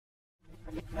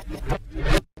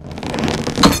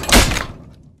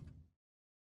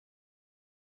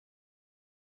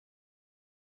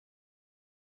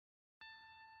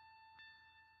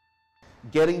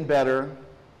Getting better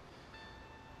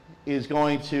is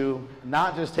going to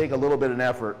not just take a little bit of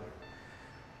effort.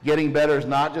 Getting better is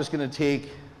not just going to take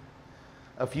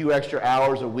a few extra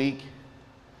hours a week.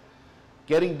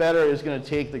 Getting better is going to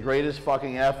take the greatest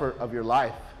fucking effort of your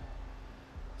life.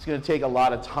 It's going to take a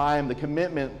lot of time, the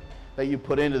commitment that you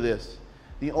put into this.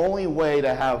 The only way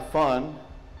to have fun,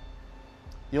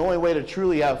 the only way to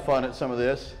truly have fun at some of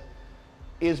this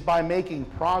is by making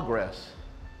progress.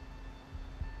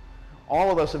 All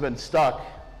of us have been stuck.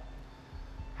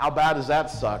 How bad does that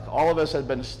suck? All of us have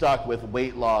been stuck with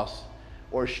weight loss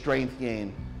or strength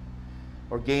gain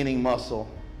or gaining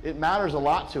muscle. It matters a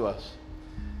lot to us.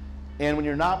 And when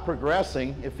you're not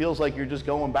progressing, it feels like you're just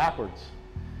going backwards.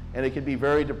 And it can be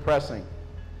very depressing.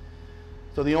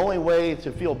 So the only way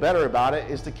to feel better about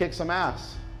it is to kick some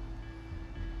ass.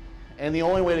 And the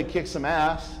only way to kick some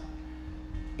ass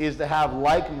is to have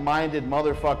like-minded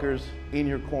motherfuckers in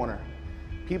your corner.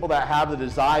 People that have the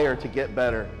desire to get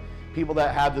better. People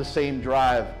that have the same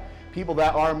drive. People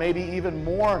that are maybe even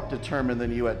more determined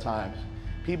than you at times.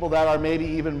 People that are maybe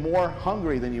even more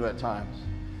hungry than you at times.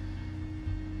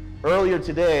 Earlier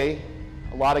today,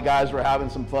 a lot of guys were having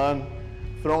some fun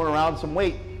throwing around some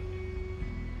weight.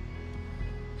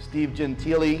 Steve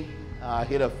Gentili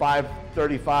hit a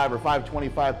 535 or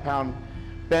 525 pound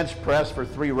bench press for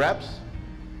 3 reps.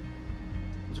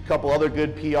 There's a couple other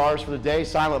good PRs for the day.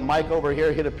 Silent Mike over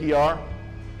here hit a PR. A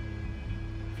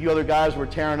few other guys were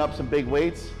tearing up some big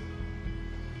weights.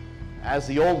 As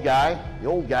the old guy,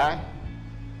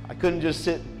 I couldn't just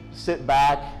sit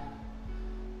back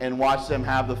and watch them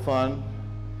have the fun.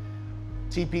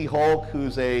 TP Hulk,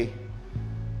 who's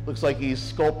looks like he's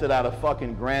sculpted out of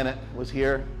fucking granite, was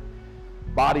here.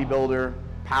 Bodybuilder,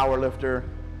 powerlifter,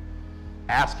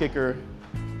 ass kicker.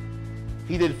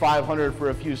 He did 500 for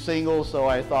a few singles, so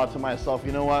I thought to myself,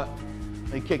 you know what?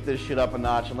 Let me kick this shit up a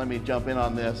notch and let me jump in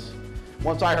on this.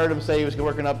 Once I heard him say he was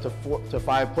working up to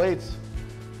 5 plates,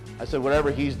 I said,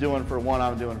 whatever he's doing for 1,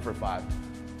 I'm doing for 5.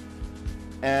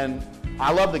 And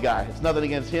I love the guy. It's nothing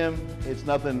against him. It's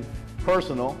nothing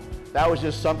personal. That was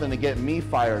just something to get me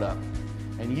fired up.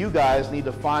 And you guys need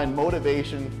to find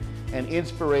motivation and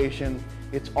inspiration.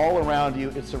 It's all around you.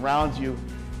 It surrounds you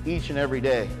each and every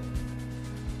day.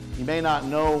 You may not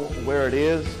know where it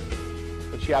is,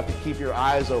 but you have to keep your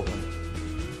eyes open.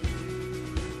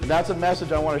 And that's a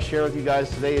message I want to share with you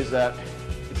guys today, is that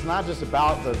it's not just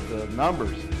about the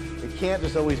numbers. It can't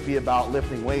just always be about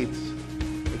lifting weights.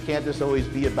 It can't just always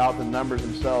be about the numbers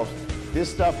themselves. This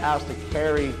stuff has to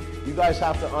carry. You guys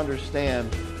have to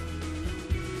understand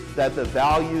that the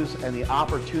values and the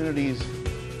opportunities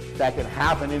that can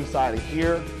happen inside of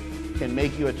here can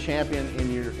make you a champion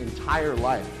in your entire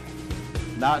life,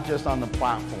 not just on the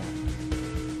platform.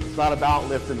 It's not about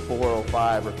lifting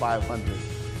 405 or 500.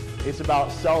 It's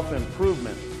about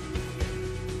self-improvement.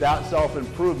 That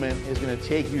self-improvement is going to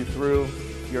take you through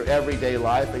your everyday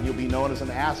life, and you'll be known as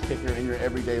an ass kicker in your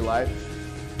everyday life,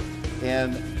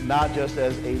 and not just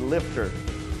as a lifter.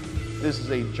 This is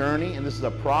a journey, and this is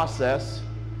a process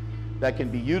that can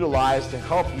be utilized to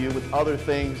help you with other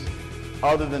things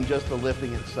other than just the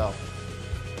lifting itself.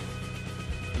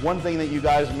 One thing that you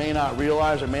guys may not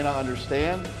realize or may not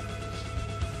understand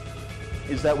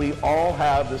is that we all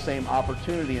have the same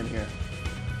opportunity in here.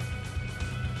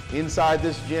 Inside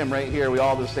this gym right here, we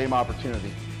all have the same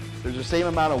opportunity. There's the same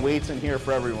amount of weights in here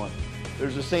for everyone.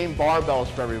 There's the same barbells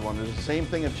for everyone. There's the same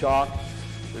thing of chalk.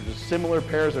 There's just similar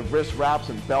pairs of wrist wraps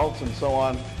and belts and so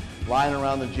on lying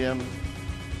around the gym.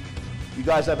 You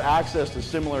guys have access to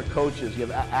similar coaches. You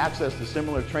have access to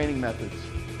similar training methods.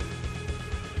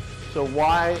 So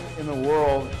why in the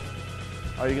world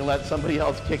are you going to let somebody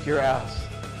else kick your ass?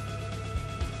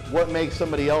 What makes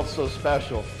somebody else so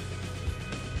special?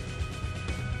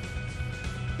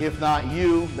 If not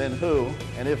you, then who?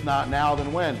 And if not now,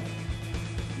 then when?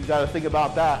 You got to think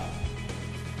about that.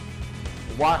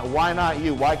 Why not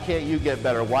you? Why can't you get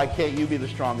better? Why can't you be the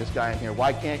strongest guy in here?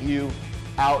 Why can't you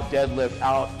out deadlift,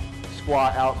 out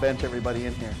squat, out bench everybody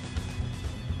in here?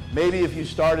 Maybe if you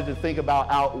started to think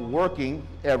about outworking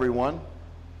everyone,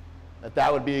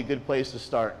 that would be a good place to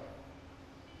start.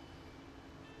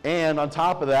 And on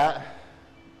top of that,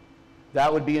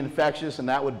 that would be infectious, and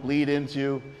that would bleed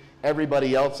into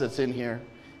everybody else that's in here,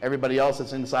 everybody else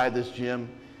that's inside this gym,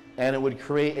 and it would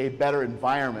create a better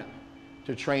environment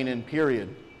to train in,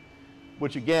 period.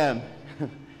 Which again,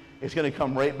 is going to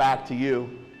come right back to you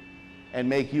and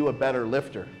make you a better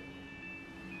lifter.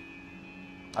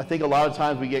 I think a lot of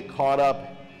times we get caught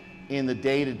up in the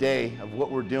day-to-day of what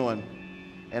we're doing,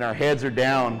 and our heads are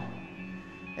down,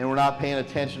 and we're not paying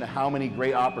attention to how many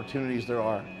great opportunities there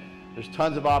are. There's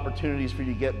tons of opportunities for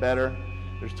you to get better.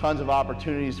 There's tons of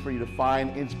opportunities for you to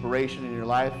find inspiration in your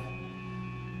life.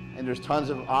 And there's tons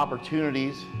of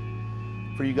opportunities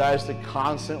for you guys to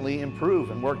constantly improve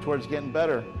and work towards getting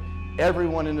better.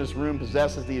 Everyone in this room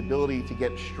possesses the ability to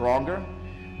get stronger.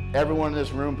 Everyone in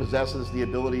this room possesses the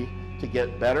ability to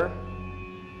get better.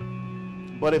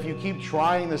 But if you keep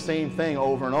trying the same thing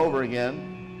over and over again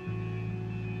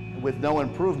with no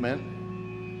improvement,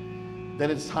 then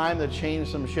it's time to change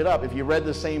some shit up. If you read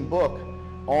the same book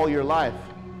all your life,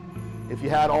 if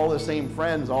you had all the same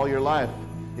friends all your life,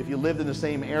 if you lived in the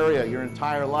same area your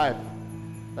entire life,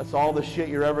 that's all the shit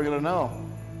you're ever gonna know.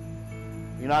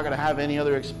 You're not gonna have any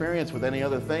other experience with any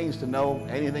other things to know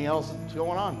anything else that's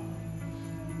going on.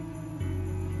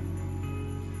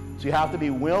 So you have to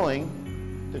be willing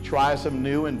to try some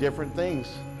new and different things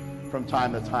from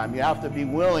time to time. You have to be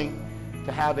willing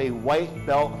to have a white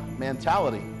belt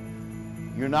mentality.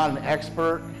 You're not an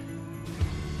expert.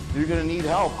 You're gonna need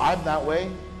help. I'm that way.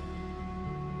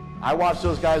 I watched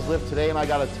those guys lift today and I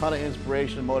got a ton of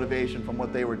inspiration and motivation from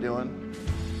what they were doing.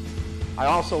 I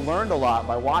also learned a lot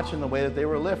by watching the way that they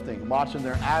were lifting, watching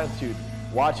their attitude,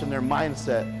 watching their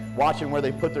mindset, watching where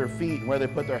they put their feet and where they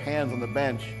put their hands on the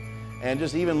bench. And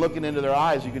just even looking into their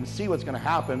eyes, you can see what's gonna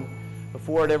happen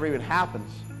before it ever even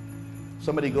happens.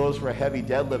 Somebody goes for a heavy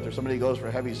deadlift or somebody goes for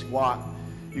a heavy squat,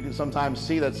 you can sometimes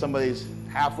see that somebody's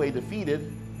halfway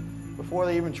defeated before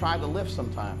they even tried to lift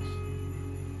sometimes.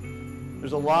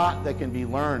 There's a lot that can be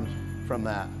learned from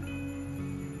that.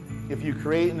 If you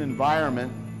create an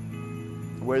environment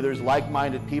where there's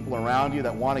like-minded people around you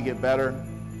that want to get better,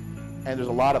 and there's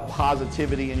a lot of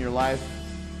positivity in your life,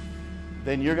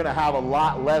 then you're gonna have a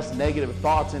lot less negative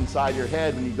thoughts inside your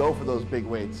head when you go for those big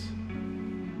weights.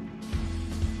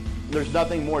 There's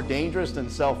nothing more dangerous than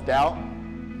self-doubt,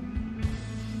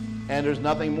 and there's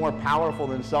nothing more powerful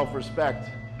than self-respect.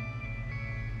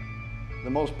 The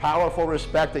most powerful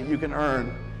respect that you can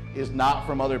earn is not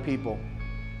from other people.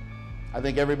 I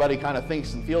think everybody kind of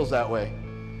thinks and feels that way.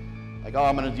 Like, oh,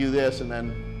 I'm gonna do this, and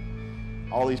then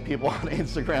all these people on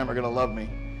Instagram are gonna love me.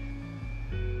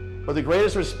 But the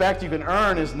greatest respect you can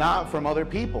earn is not from other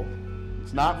people.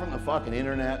 It's not from the fucking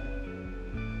internet.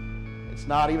 It's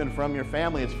not even from your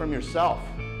family, it's from yourself.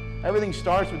 Everything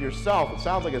starts with yourself. It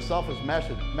sounds like a selfish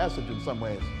message in some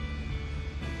ways.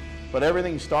 But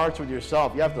everything starts with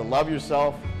yourself. You have to love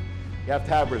yourself. You have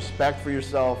to have respect for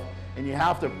yourself. And you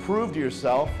have to prove to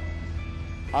yourself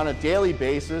on a daily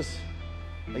basis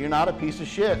that you're not a piece of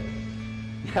shit.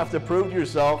 You have to prove to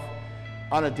yourself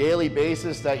on a daily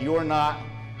basis that you're not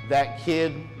that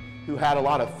kid who had a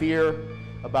lot of fear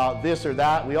about this or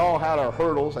that. We all had our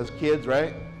hurdles as kids,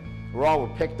 right? We all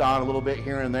were picked on a little bit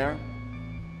here and there,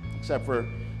 except for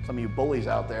some of you bullies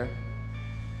out there.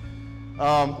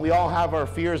 We all have our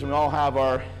fears, and we all have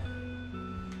our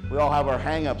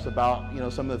hang-ups about,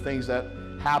 some of the things that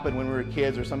happened when we were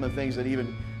kids, or some of the things that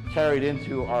even carried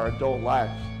into our adult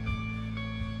lives.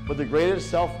 But the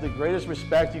greatest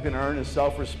respect you can earn is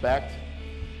self-respect.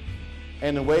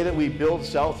 And the way that we build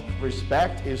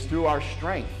self-respect is through our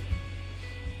strength.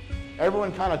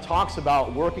 Everyone kind of talks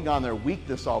about working on their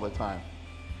weakness all the time.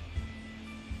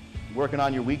 Working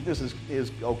on your weakness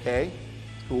is okay,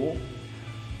 it's cool.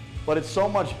 But it's so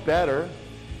much better,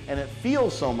 and it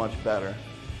feels so much better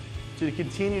to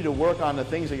continue to work on the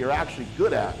things that you're actually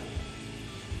good at.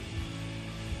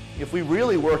 If we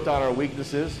really worked on our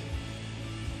weaknesses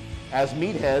as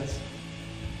meatheads,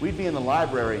 we'd be in the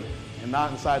library and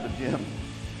not inside the gym.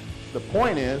 The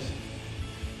point is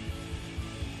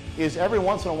every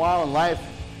once in a while in life,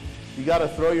 you got to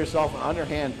throw yourself an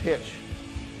underhand pitch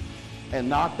and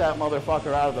knock that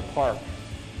motherfucker out of the park.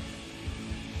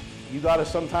 You got to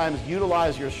sometimes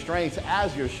utilize your strengths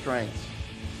as your strengths.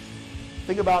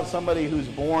 Think about somebody who's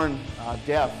born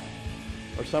deaf,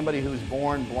 or somebody who's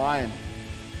born blind,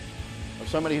 or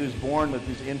somebody who's born with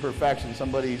these imperfections.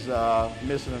 Somebody's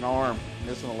missing an arm,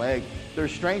 missing a leg. Their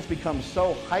strengths become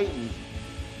so heightened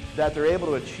that they're able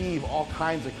to achieve all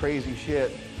kinds of crazy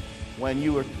shit when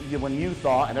you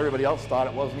thought and everybody else thought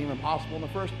it wasn't even possible in the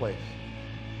first place.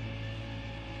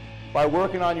 By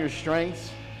working on your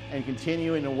strengths and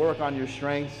continuing to work on your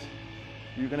strengths,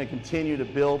 you're going to continue to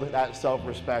build that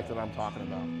self-respect that I'm talking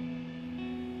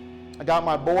about. I got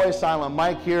my boy Silent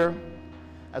Mike here.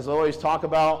 As I always talk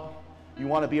about, you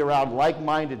want to be around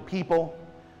like-minded people.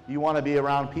 You want to be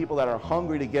around people that are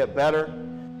hungry to get better.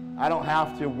 I don't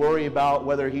have to worry about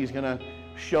whether he's going to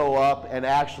show up and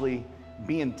actually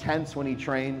be intense when he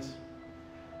trains.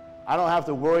 I don't have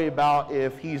to worry about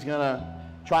if he's going to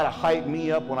try to hype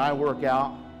me up when I work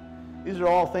out. These are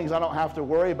all things I don't have to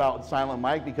worry about with Silent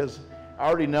Mike, because I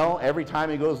already know every time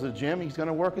he goes to the gym, he's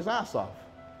gonna work his ass off.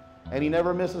 And he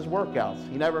never misses workouts.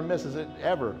 He never misses it,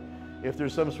 ever. If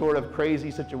there's some sort of crazy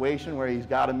situation where he's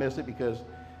gotta miss it because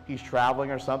he's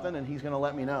traveling or something, and he's gonna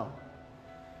let me know.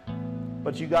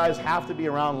 But you guys have to be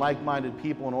around like-minded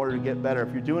people in order to get better.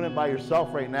 If you're doing it by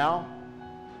yourself right now,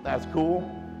 that's cool.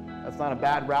 That's not a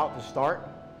bad route to start,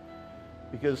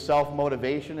 because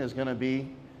self-motivation is gonna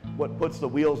be what puts the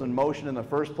wheels in motion in the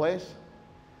first place.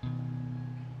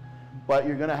 But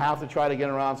you're gonna have to try to get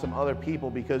around some other people,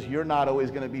 because you're not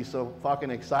always gonna be so fucking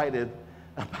excited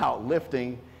about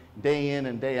lifting day in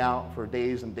and day out for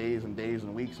days and days and days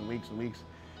and weeks and weeks and weeks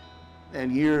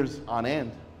and years on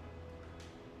end.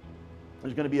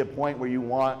 There's gonna be a point where you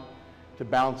want to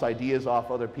bounce ideas off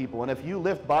other people. And if you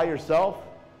lift by yourself,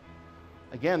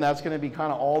 again, that's gonna be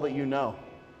kind of all that you know.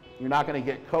 You're not gonna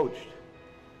get coached.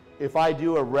 If I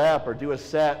do a rep or do a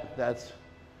set that's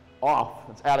off,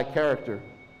 that's out of character,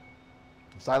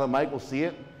 Silent Mike will see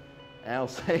it and he'll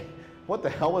say, what the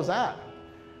hell was that?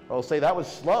 Or he'll say, that was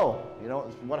slow, you know,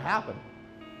 what happened?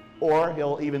 Or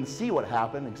he'll even see what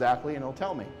happened exactly and he'll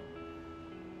tell me.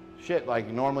 Shit, like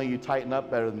normally you tighten up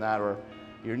better than that, or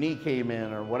your knee came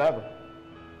in, or whatever.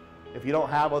 If you don't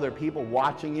have other people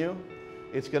watching you,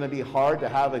 it's gonna be hard to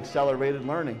have accelerated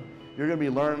learning. You're gonna be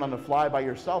learning on the fly by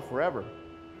yourself forever.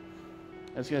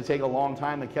 And it's gonna take a long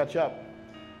time to catch up.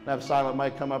 And have Silent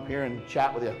Mike come up here and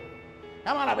chat with you.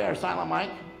 Come on up here, Silent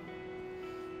Mike.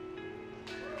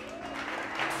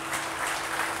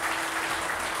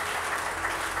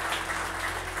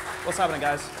 What's happening,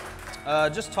 guys?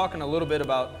 Just talking a little bit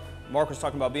about, Mark was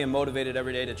talking about being motivated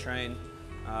every day to train,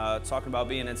 talking about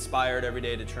being inspired every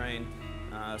day to train.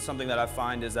 Something that I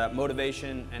find is that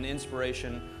motivation and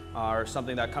inspiration are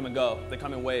something that come and go. They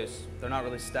come in waves. They're not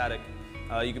really static.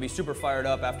 You can be super fired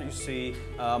up after you see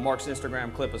Mark's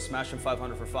Instagram clip of smashing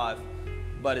 500 for 5.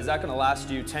 But is that going to last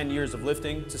you 10 years of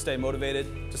lifting to stay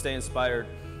motivated, to stay inspired?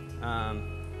 I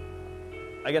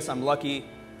guess I'm lucky.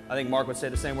 I think Mark would say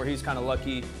the same, where he's kind of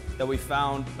lucky that we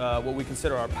found what we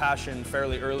consider our passion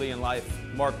fairly early in life.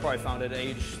 Mark probably found it at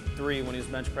age 3 when he was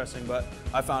bench pressing, but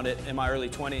I found it in my early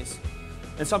 20s.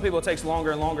 And some people, it takes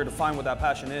longer and longer to find what that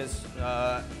passion is.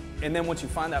 And then once you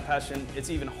find that passion, it's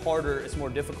even harder, it's more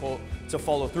difficult to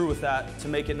follow through with that, to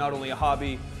make it not only a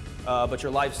hobby, but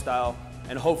your lifestyle,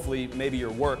 and hopefully maybe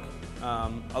your work.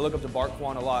 I look up to Bart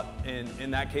Kwan a lot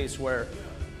in that case, where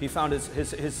he found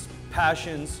his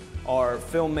passions are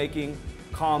filmmaking,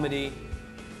 comedy,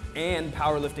 and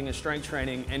powerlifting and strength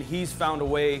training, and he's found a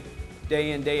way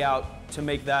day in, day out to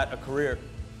make that a career.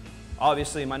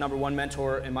 Obviously, my #1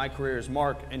 mentor in my career is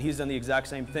Mark, and he's done the exact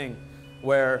same thing,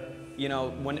 where, you know,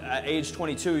 when at age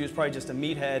 22, he was probably just a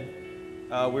meathead.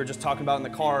 We were just talking about in the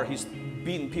car, he's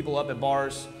beating people up at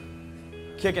bars,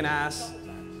 kicking ass,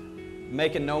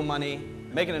 making no money,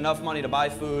 making enough money to buy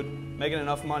food, making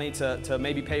enough money to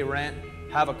maybe pay rent,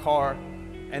 have a car,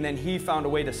 and then he found a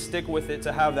way to stick with it,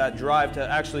 to have that drive,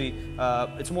 to actually,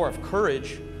 it's more of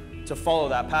courage to follow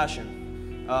that passion.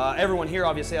 Everyone here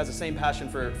obviously has the same passion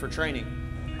for training.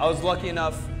 I was lucky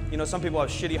enough, you know, some people have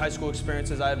shitty high school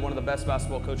experiences. I had one of the best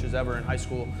basketball coaches ever in high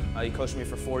school. He coached me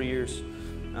for 4 years.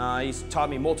 He's taught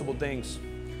me multiple things.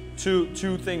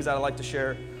 Two things that I like to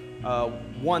share.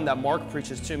 One that Mark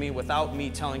preaches to me without me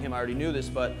telling him I already knew this,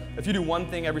 but if you do one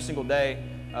thing every single day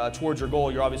towards your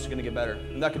goal, you're obviously gonna get better.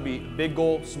 And that could be big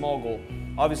goal, small goal.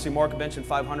 Obviously, Mark benching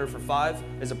 500 for 5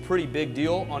 is a pretty big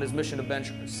deal on his mission to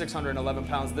bench 611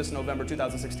 pounds this November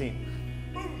 2016.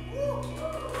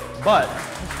 But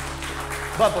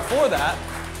before that,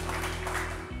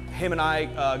 him and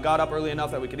I got up early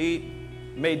enough that we could eat,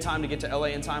 made time to get to LA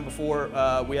in time before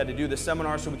we had to do this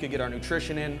seminar so we could get our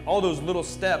nutrition in. All those little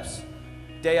steps,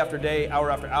 day after day,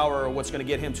 hour after hour, are what's gonna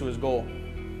get him to his goal.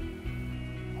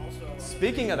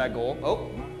 Speaking of that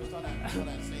goal,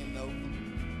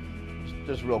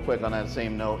 just real quick on that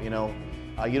same note, you know,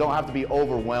 you don't have to be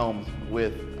overwhelmed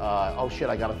with, oh shit,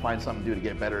 I gotta find something to do to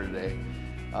get better today.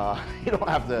 You don't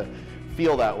have to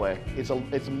feel that way.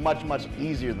 It's much, much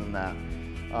easier than that.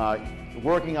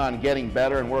 Working on getting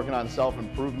better and working on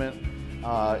self-improvement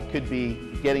could be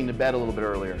getting to bed a little bit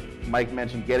earlier. Mike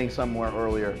mentioned getting somewhere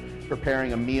earlier,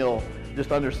 preparing a meal,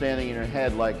 just understanding in your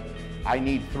head, like, I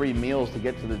need 3 meals to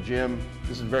get to the gym.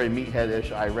 This is very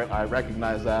meathead-ish, I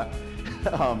recognize that.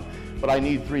 But I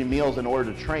need 3 meals in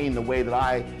order to train the way that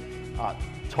I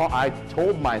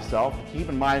told myself. Keep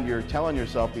in mind, you're telling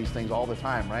yourself these things all the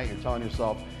time, right? You're telling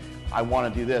yourself, I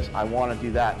want to do this, I want to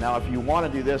do that. Now, if you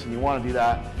want to do this and you want to do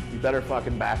that, you better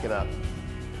fucking back it up.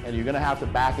 And you're going to have to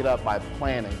back it up by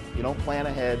planning. You don't plan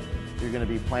ahead, you're going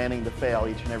to be planning to fail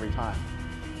each and every time.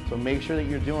 So make sure that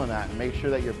you're doing that, and make sure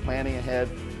that you're planning ahead.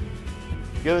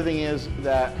 The other thing is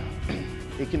that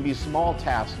it can be small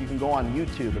tasks. You can go on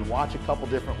YouTube and watch a couple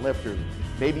different lifters.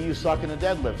 Maybe you suck in a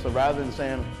deadlift, so rather than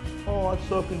saying, oh, I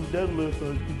suck in deadlift,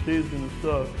 today's gonna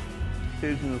suck.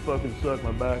 Today's gonna fucking suck,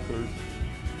 my back hurts.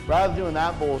 Rather than doing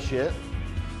that bullshit,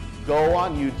 go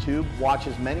on YouTube, watch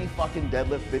as many fucking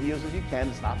deadlift videos as you can.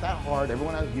 It's not that hard.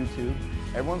 Everyone has YouTube.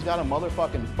 Everyone's got a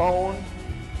motherfucking phone.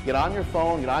 Get on your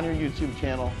phone, get on your YouTube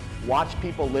channel, watch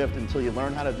people lift until you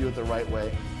learn how to do it the right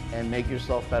way and make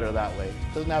yourself better that way.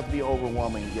 It doesn't have to be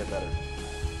overwhelming to get better.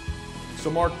 So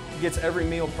Mark gets every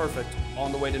meal perfect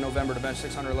on the way to November to bench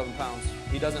 611 pounds.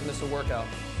 He doesn't miss a workout.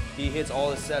 He hits all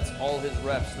his sets, all his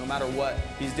reps, no matter what.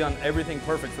 He's done everything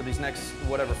perfect for these next,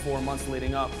 4 months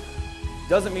leading up.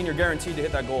 Doesn't mean you're guaranteed to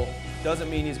hit that goal. Doesn't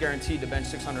mean he's guaranteed to bench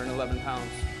 611 pounds.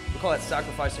 We call that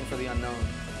sacrificing for the unknown.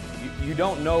 You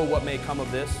don't know what may come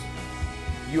of this.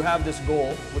 You have this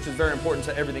goal, which is very important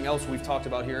to everything else we've talked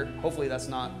about here. Hopefully that's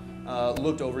not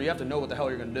looked over. You have to know what the hell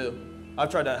you're gonna do.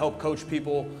 I've tried to help coach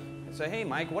people and say, hey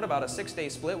Mike, what about a 6-day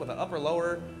split with an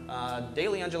upper-lower,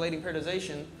 daily undulating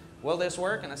periodization? Will this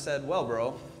work? And I said, well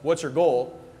bro, what's your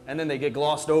goal? And then they get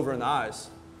glossed over in the eyes.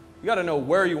 You gotta know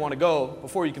where you wanna go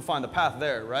before you can find the path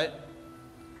there, right?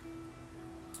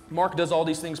 Mark does all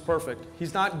these things perfect.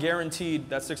 He's not guaranteed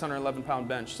that 611-pound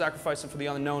bench. Sacrificing for the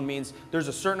unknown means there's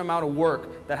a certain amount of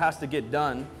work that has to get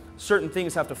done. Certain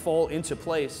things have to fall into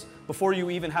place before you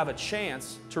even have a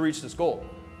chance to reach this goal.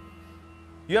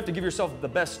 You have to give yourself the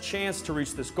best chance to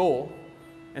reach this goal,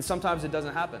 and sometimes it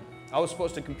doesn't happen. I was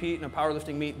supposed to compete in a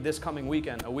powerlifting meet this coming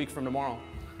weekend, a week from tomorrow.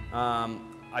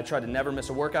 I tried to never miss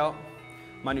a workout.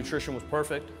 My nutrition was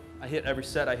perfect. I hit every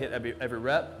set, I hit every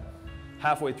rep.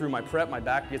 Halfway through my prep, my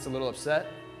back gets a little upset.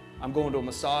 I'm going to a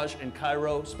massage in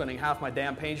Cairo, spending half my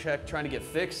damn paycheck trying to get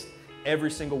fixed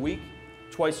every single week,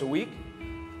 twice a week.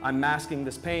 I'm masking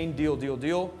this pain,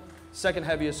 deal. Second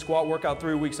heaviest squat workout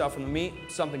 3 weeks out from the meet,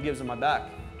 something gives in my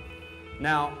back.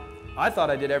 Now, I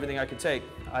thought I did everything I could take.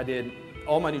 I did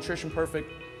all my nutrition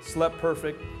perfect, slept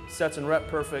perfect, sets and rep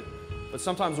perfect, but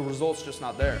sometimes the result's just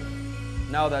not there.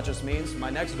 Now that just means my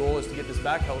next goal is to get this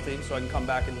back healthy so I can come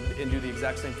back and do the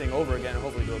exact same thing over again and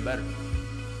hopefully do it better.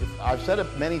 I've said it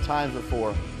many times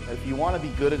before, if you want to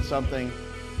be good at something,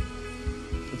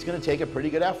 it's going to take a pretty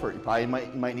good effort. You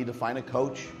might need to find a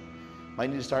coach, might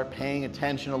need to start paying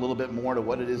attention a little bit more to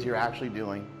what it is you're actually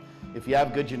doing. If you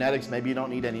have good genetics, maybe you don't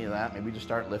need any of that. Maybe just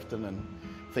start lifting and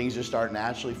things just start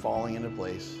naturally falling into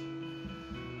place.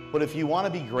 But if you want to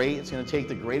be great, it's going to take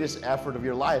the greatest effort of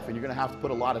your life, and you're going to have to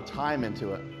put a lot of time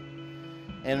into it.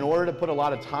 And in order to put a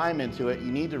lot of time into it,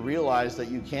 you need to realize that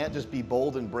you can't just be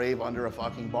bold and brave under a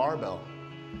fucking barbell.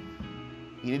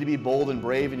 You need to be bold and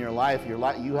brave in your life.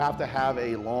 You have to have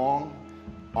a long,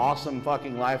 awesome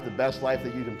fucking life, the best life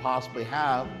that you can possibly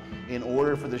have, in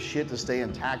order for the shit to stay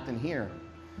intact in here.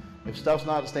 If stuff's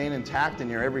not staying intact in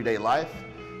your everyday life,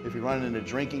 if you're running into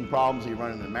drinking problems, you're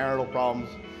running into marital problems,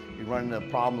 you run into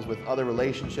problems with other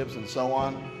relationships and so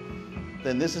on,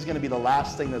 then this is going to be the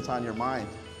last thing that's on your mind.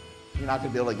 You're not going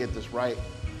to be able to get this right.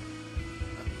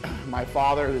 My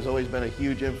father, who's always been a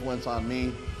huge influence on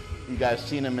me, you guys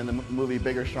seen him in the movie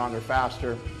Bigger, Stronger,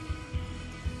 Faster.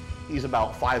 He's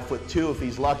about 5'2" if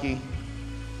he's lucky,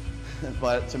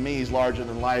 but to me he's larger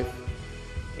than life.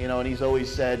 You know, and he's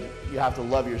always said, you have to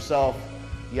love yourself,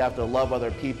 you have to love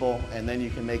other people, and then you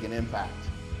can make an impact.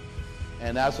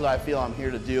 And that's what I feel I'm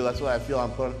here to do. That's what I feel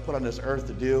I'm put on this earth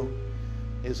to do,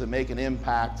 is to make an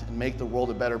impact and make the world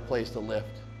a better place to lift.